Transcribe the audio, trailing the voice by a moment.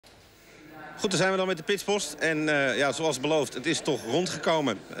Goed, dan zijn we dan met de pitpost. En ja, zoals beloofd, het is toch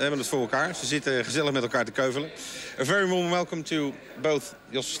rondgekomen. We hebben het voor elkaar. Ze zitten gezellig met elkaar te keuvelen. A very warm welcome to both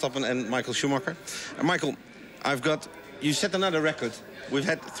Jos Verstappen and Michael Schumacher. Michael, you set another record. We've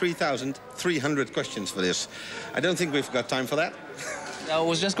had 3,300 questions for this. I don't think we've got time for that. I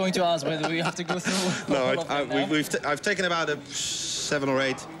was just going to ask whether we have to go through. No, I've taken about 7 or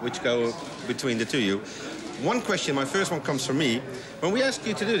 8 which go between the two of you. One question, my first one comes from me. When we asked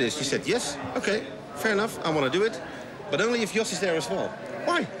you to do this, you said, yes, okay, fair enough, I want to do it. But only if Jos is there as well.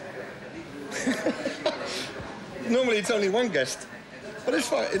 Why? Normally it's only one guest. But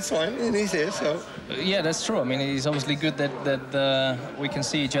it's fine, and he's here, so... Yeah, that's true. I mean, it's obviously good that we can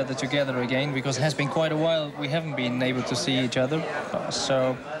see each other together again, because it has been quite a while we haven't been able to see each other.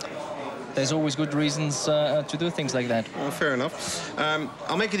 So there's always good reasons to do things like that. Well, fair enough.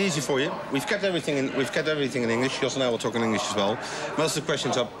 I'll make it easy for you. We've kept everything in English. Jos and I will talk in English as well. Most of the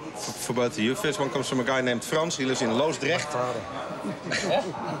questions are for both of you. First one comes from a guy named Frans. He lives in Loosdrecht.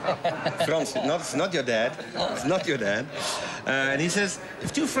 Frans, it's not your dad. It's not your dad. And he says,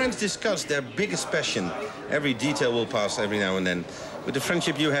 if two friends discuss their biggest passion, every detail will pass every now and then. With the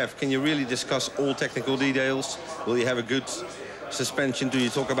friendship you have, can you really discuss all technical details? Will you have a good suspension? Do you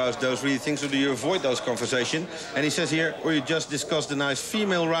talk about those really things, or do you avoid those conversations? And he says here, or you just discuss the nice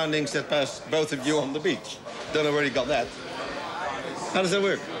female roundings that pass both of you on the beach. Don't know where he got that. How does that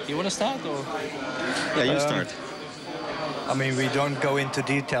work? You want to start, or? Yeah, you start. I mean, we don't go into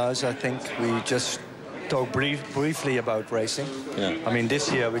details. I think we just talk briefly about racing. Yeah. I mean,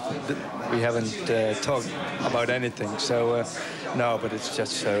 this year we haven't talked about anything. So no, but it's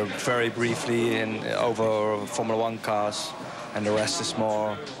just very briefly over Formula 1 cars, and the rest is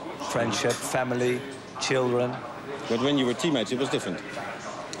more friendship, family, children. But when you were teammates, it was different.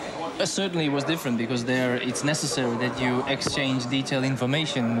 Certainly it was different, because there it's necessary that you exchange detailed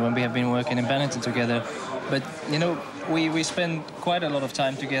information when we have been working in Benetton together. But, you know, we spend quite a lot of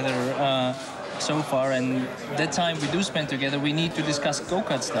time together so far, and that time we do spend together, we need to discuss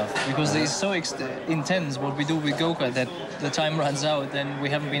go-kart stuff, because it's so intense what we do with go-kart that the time runs out and we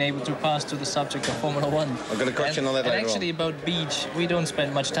haven't been able to pass to the subject of Formula 1. I've got a question on that later. And actually about beach, we don't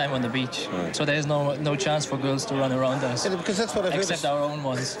spend much time on the beach, so there's no chance for girls to run around us. Yeah, because that's what I've heard. Except our own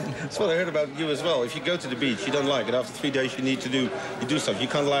ones. That's what I heard about you as well. If you go to the beach, you don't like it. After 3 days, you do stuff. You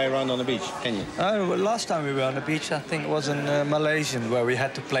can't lie around on the beach, can you? Well, last time we were on the beach, I think it was in Malaysia, where we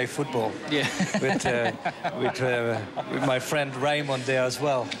had to play football. Yeah. with my friend Raymond there as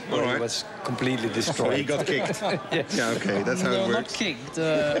well. Where he was completely destroyed. He got kicked. Yeah, okay, that's how it works. Not kicked,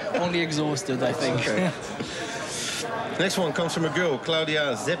 only exhausted, I think. Okay. Next one comes from a girl,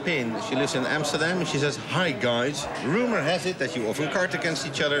 Claudia Zeppin. She lives in Amsterdam, and she says, hi guys, rumor has it that you often kart against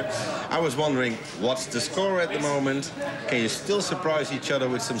each other. I was wondering, what's the score at the moment? Can you still surprise each other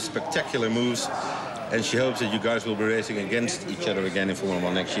with some spectacular moves? And she hopes that you guys will be racing against each other again in Formula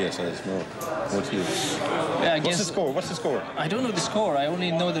 1 next year, so it's more to you. Yeah, What's the score? I don't know the score. I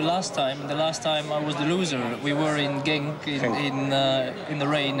only know the last time. The last time I was the loser. We were in Genk in the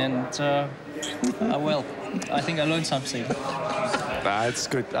rain, and well, I think I learned something. It's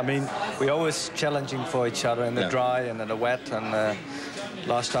good. I mean, we're always challenging for each other in the dry and in the wet, and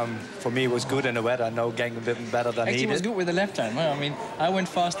last time for me was good in the wet. I know Genk a bit better than he did. Actually, it was good with the left time. Well, I mean, I went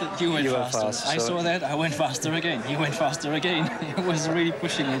faster, you went faster. I saw that, I went faster again. He went faster again. It was really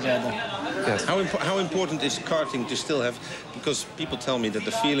pushing each other. Yes. How important is karting to still have? Because people tell me that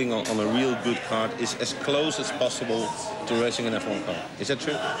the feeling on a real good kart is as close as possible to racing an F1 car. Is that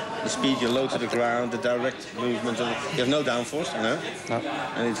true? The speed, you're low to the ground, the direct movement, you have no downforce, no? No.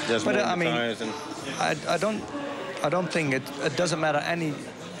 And there's more tires and... I don't think it doesn't matter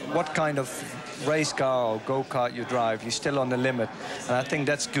what kind of race car or go-kart you drive, you're still on the limit. And I think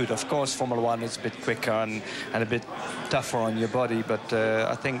that's good. Of course, Formula 1 is a bit quicker and a bit tougher on your body, but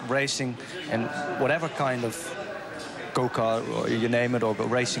I think racing and whatever kind of go-kart, or you name it, or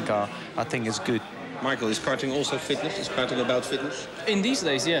racing car, I think is good. Michael, is karting also fitness? Is karting about fitness? In these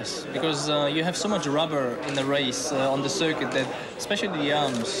days, yes, because you have so much rubber in the race on the circuit that, especially the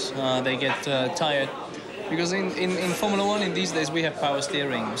arms, they get tired. Because in Formula 1 in these days we have power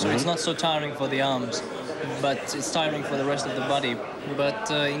steering, so it's not so tiring for the arms, but it's tiring for the rest of the body.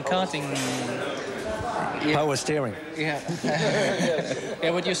 But in karting... Yeah, power steering. Yeah.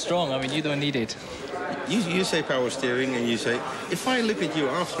 Yeah, but you're strong, I mean, you don't need it. You say power steering, and you say, if I look at you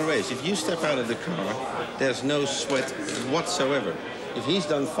after a race, if you step out of the car, there's no sweat whatsoever. if he's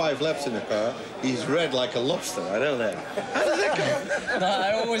done 5 laps in the car, he's red like a lobster. I know that. How does that go? No,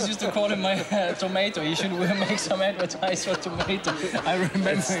 I always used to call him my tomato. You should make some advertise for tomato. I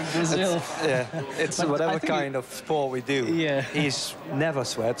remember in Brazil. It's But whatever kind of sport we do. Yeah. He's never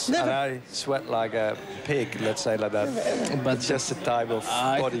sweats, and I sweat like a pig, let's say like that. But it's just a type of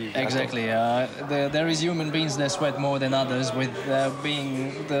body. Exactly. There is human beings that sweat more than others with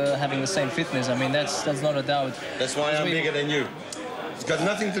having the same fitness. I mean, that's not a doubt. That's why I'm bigger than you. It's got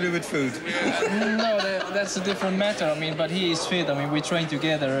nothing to do with food. No, that's a different matter. I mean, but he is fit. I mean, we train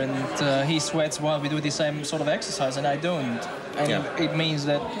together, and he sweats while we do the same sort of exercise, and I don't. And it means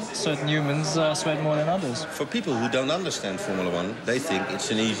that certain humans sweat more than others. For people who don't understand Formula One, they think it's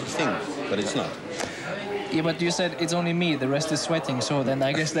an easy thing, but it's not. Yeah, but you said it's only me, the rest is sweating, so then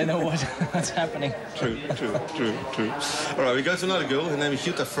I guess they know what's happening. True. All right, we go to another girl. Her name is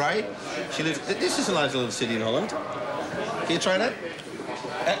Jutta Frey. She lives... This is a nice little city in Holland. Can you try that?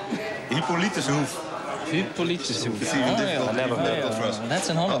 Hippolytushoef. Hippolytushoef. That's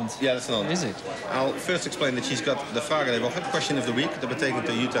in Holland. Oh, yeah, that's in Holland. Is it? I'll first explain that she's got the vraag in the question of the week. Dat betekent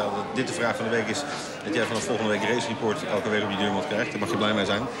dat Jutta, dat dit de vraag van de week is, dat jij vanaf volgende week Race Report elke week op je deurmat krijgt. Daar mag je blij mee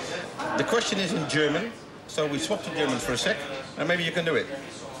zijn. The question is in German. So we swapped to German for a sec, and maybe you can do it.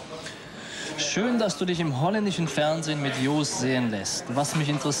 Schön, dass du dich im holländischen Fernsehen mit Jos sehen lässt. Was mich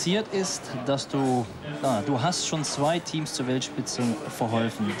interessiert ist, dass du hast schon 2 Teams zur Weltspitze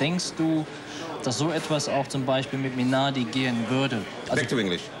verholfen. Denkst du, dass so etwas auch zum Beispiel mit Minardi gehen würde? Back to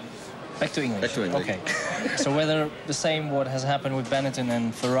English. Back to English. Back to English. Okay. So whether the same what has happened with Benetton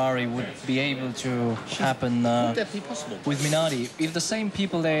and Ferrari would be able to happen would that be possible? With Minardi? If the same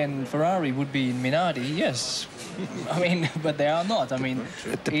people there in Ferrari would be in Minardi, yes. I mean, but they are not. I mean,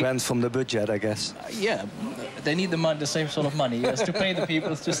 it depends from the budget, I guess. Yeah, they need the same sort of money, yes, to pay the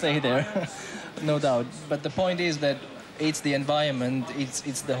people to stay there, no doubt. But the point is that it's the environment,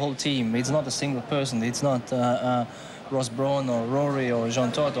 it's the whole team. It's not a single person. It's not Ross Brawn or Rory or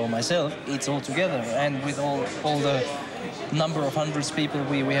Jean Todt or myself. It's all together, and with all the number of hundreds of people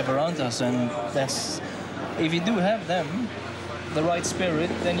we have around us, and that's if you do have them. The right spirit,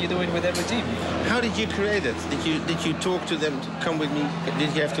 then you do it with every team. How did you create it? Did you talk to them to come with me?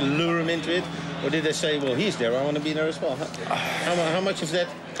 Did you have to lure them into it, or did they say, "Well, he's there, I want to be there as well"? How much of that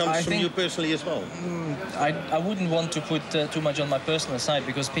comes from you personally as well? I wouldn't want to put too much on my personal side,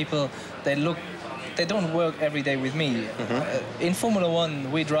 because people they don't work every day with me. In Formula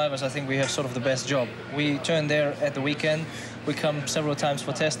One, we drivers, I think we have sort of the best job. We turn there at the weekend. We come several times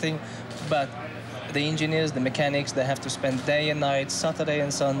for testing, but the engineers, the mechanics, they have to spend day and night, Saturday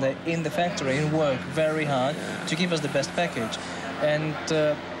and Sunday in the factory and work very hard to give us the best package. And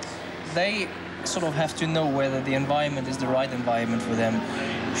they sort of have to know whether the environment is the right environment for them.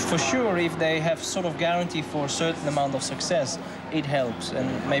 For sure, if they have sort of guarantee for a certain amount of success, it helps. And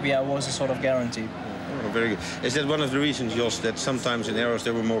maybe I was a sort of guarantee. Oh, very good. Is that one of the reasons, Jos, that sometimes in Aeros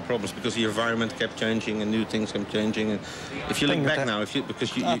there were more problems because the environment kept changing and new things kept changing? And if you look back now,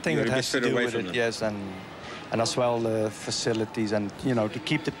 because you're a bit further away from them. Yes, and as well the facilities, and to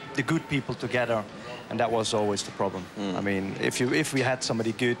keep the good people together, and that was always the problem. I mean, if we had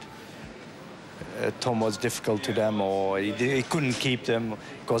somebody good, Tom was difficult to them, or he couldn't keep them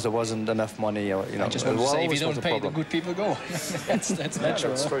because there wasn't enough money, or I just want to say, if you don't pay, the good people go. that's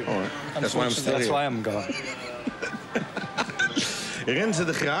natural. That's true. Right. That's why I'm gone. Renze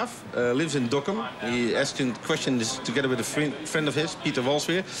de Graaf lives in Dokkum. He asked a question together with a friend of his, Peter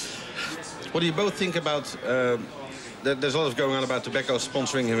Walsweer. What do you both think about... there's a lot of going on about tobacco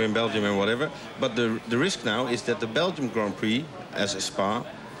sponsoring him in Belgium and whatever, but the risk now is that the Belgium Grand Prix, as a Spa,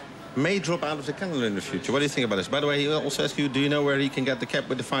 may drop out of the calendar in the future. What do you think about this? By the way, he also asked you, do you know where he can get the cap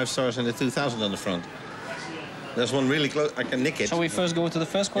with the 5 stars and the 2000 on the front? There's one really close. I can nick it. Shall we first go to the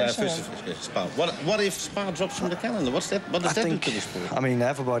first question? Yeah, first Spa. What if Spa drops from the calendar? What does that do to the sport? I mean,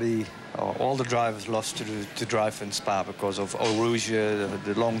 everybody, all the drivers love to drive in Spa because of Eau Rouge,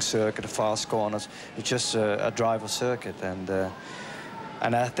 the long circuit, the fast corners. It's just a driver circuit, and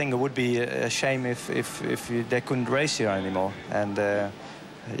I think it would be a shame if they couldn't race here anymore. And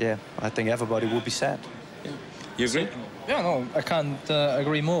yeah, I think everybody would be sad. Yeah. You agree? Yeah, no, I can't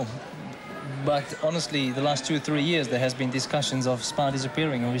agree more. But honestly, the last 2 or 3 years, there has been discussions of Spa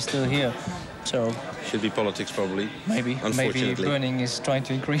disappearing, and we're still here. So should be politics, probably. Maybe Burning is trying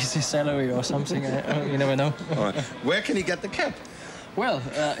to increase his salary or something. You never know. All right. Where can he get the cap? Well,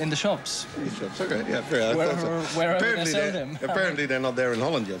 in the shops. In the shops, okay, yeah, fair. Wherever they sell them. Apparently they're not there in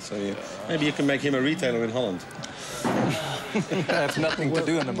Holland yet, so maybe you can make him a retailer in Holland. I have nothing to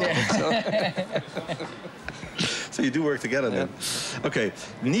do in the moment. So. So you do work together then. Okay,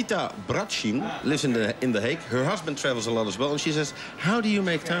 Nita Bratschin lives in The Hague. Her husband travels a lot as well, and she says, how do you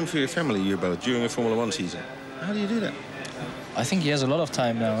make time for your family, you both, during a Formula One season? How do you do that? I think he has a lot of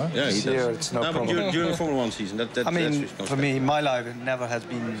time now, huh? Yeah, he does. Yeah, it's no problem. But during a Formula One season, I mean, for me, my life never has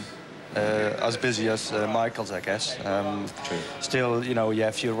been as busy as Michael's, I guess. Still, you know, you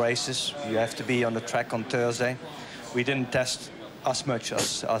have your races. You have to be on the track on Thursday. We didn't test as much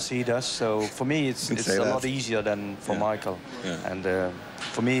as he does, so for me it's a lot easier than for Michael. Yeah. And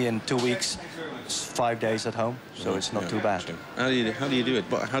for me, in 2 weeks, it's 5 days at home, so it's not too bad. How do you do it?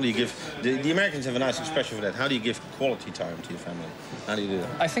 How do you give? The Americans have a nice expression for that. How do you give quality time to your family? How do you do that?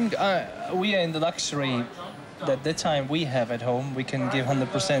 I think we are in the luxury that the time we have at home, we can give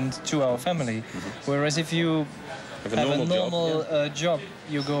 100% to our family. Whereas if you have a normal job,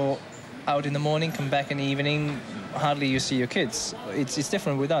 you go out in the morning, come back in the evening, hardly you see your kids. It's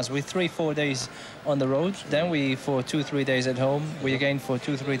different with us. We're 3-4 days on the road, then we for 2-3 days at home, we again for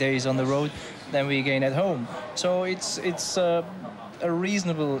 2-3 days on the road, then we again at home. So it's a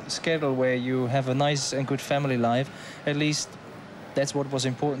reasonable schedule where you have a nice and good family life. At least that's what was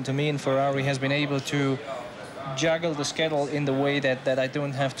important to me, and Ferrari has been able to juggle the schedule in the way that I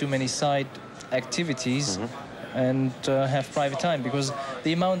don't have too many side activities and have private time, because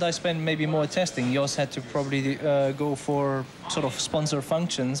the amount I spend maybe more testing, Jos had to probably go for sort of sponsor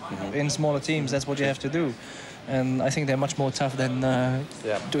functions in smaller teams. That's what you have to do, and I think they're much more tough than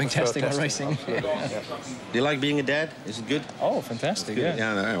doing testing or racing. Do you like being a dad? Is it good? Oh, fantastic! Good.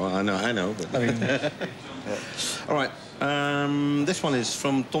 Yeah, I know. But I mean, all right. This one is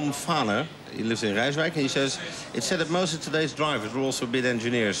from Tom Fahner. He lives in Rijswijk, and he says, it's said that most of today's drivers were also a bit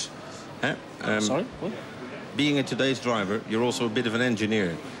engineers. Sorry? What? Being a today's driver, you're also a bit of an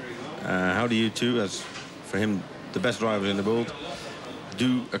engineer. How do you two, as for him, the best drivers in the world,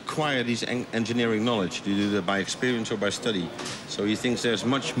 do acquire these engineering knowledge? Do you do that by experience or by study? So he thinks there's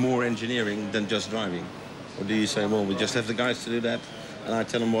much more engineering than just driving. Or do you say, well, we just have the guys to do that, and I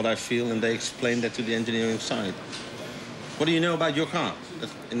tell them what I feel, and they explain that to the engineering side? What do you know about your car?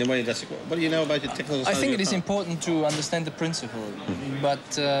 In a way, what do you know about your technical side? I think it is important to understand the principle,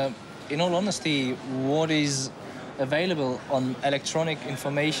 but in all honesty, what is available on electronic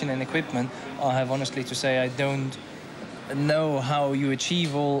information and equipment, I have honestly to say I don't know how you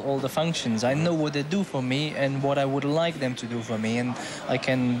achieve all the functions. I know what they do for me and what I would like them to do for me, and I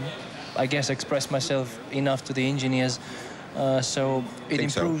can, I guess, express myself enough to the engineers so it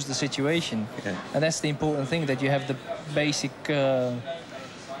improves the situation. Yeah. And that's the important thing, that you have the basic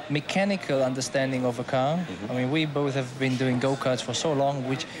mechanical understanding of a car. I mean, we both have been doing go-karts for so long,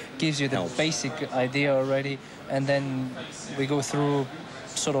 which gives you the basic idea already, and then we go through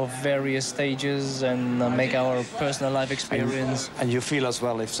sort of various stages and make our personal life experience. And you feel as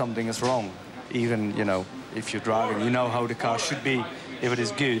well if something is wrong, even, you know, if you're driving, you know how the car should be, if it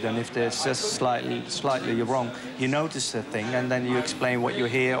is good, and if there's just slightly you're wrong, you notice the thing, and then you explain what you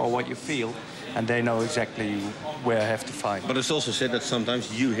hear or what you feel, and they know exactly where I have to find. But it's also said that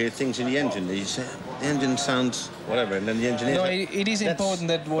sometimes you hear things in the engine. You say, the engine sounds whatever, and then the engineer... No, it is important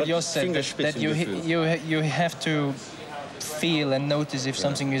that what Jos said, that you have to feel and notice if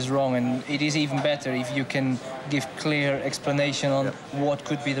something is wrong, and it is even better if you can give clear explanation on what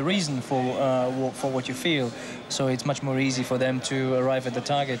could be the reason for what you feel. So it's much more easy for them to arrive at the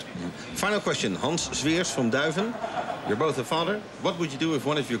target. Final question, Hans Zweers from Duiven. You're both a father. What would you do if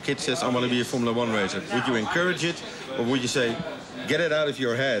one of your kids says, I want to be a Formula One racer? Would you encourage it, or would you say, get it out of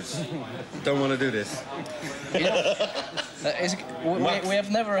your heads, don't want to do this? We have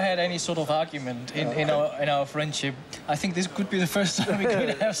never had any sort of argument in our friendship. I think this could be the first time we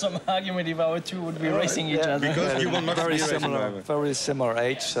could have some argument if our two would be racing each other. Because you will not be very similar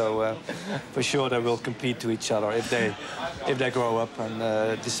age, so for sure they will compete to each other if they grow up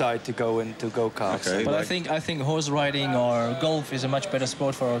and decide to go into go-karts. Okay, but I think horse riding or golf is a much better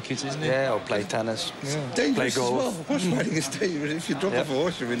sport for our kids, isn't it? Yeah, or play tennis. Yeah. Dangerous play golf. As well. Horse riding is dangerous. If you drop off a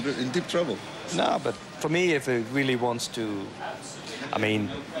horse, you're in deep trouble. No, but for me, if it really wants to, I mean,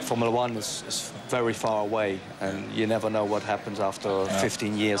 Formula One is very far away, and you never know what happens after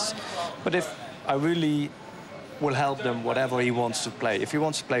 15 years. But if I really will help them, whatever he wants to play. If he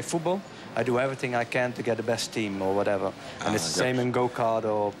wants to play football, I do everything I can to get the best team or whatever. And it's the same in go-kart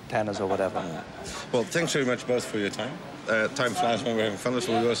or tennis or whatever. Well, thanks very much both for your time. Time flies when we're having fun,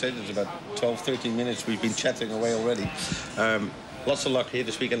 so we always say it's about 12, 13 minutes. We've been chatting away already. Lots of luck here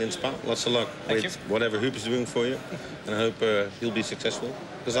this weekend in Spa. Lots of luck with whatever Huub is doing for you. And I hope he'll be successful,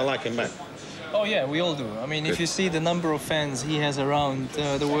 because I like him back. Oh yeah, we all do. I mean, if you see the number of fans he has around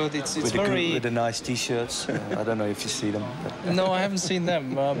the world, it's very... With the nice T-shirts. I don't know if you see them. But... No, I haven't seen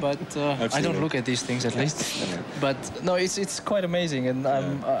them, but I don't look at these things at least. But no, it's quite amazing, and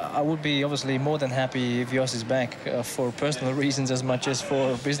I would be obviously more than happy if Jos is back for personal reasons as much as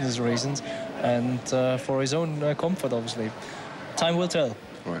for business reasons, and for his own comfort, obviously. Time will tell.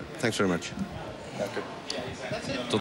 All right. Thanks very much. Okay.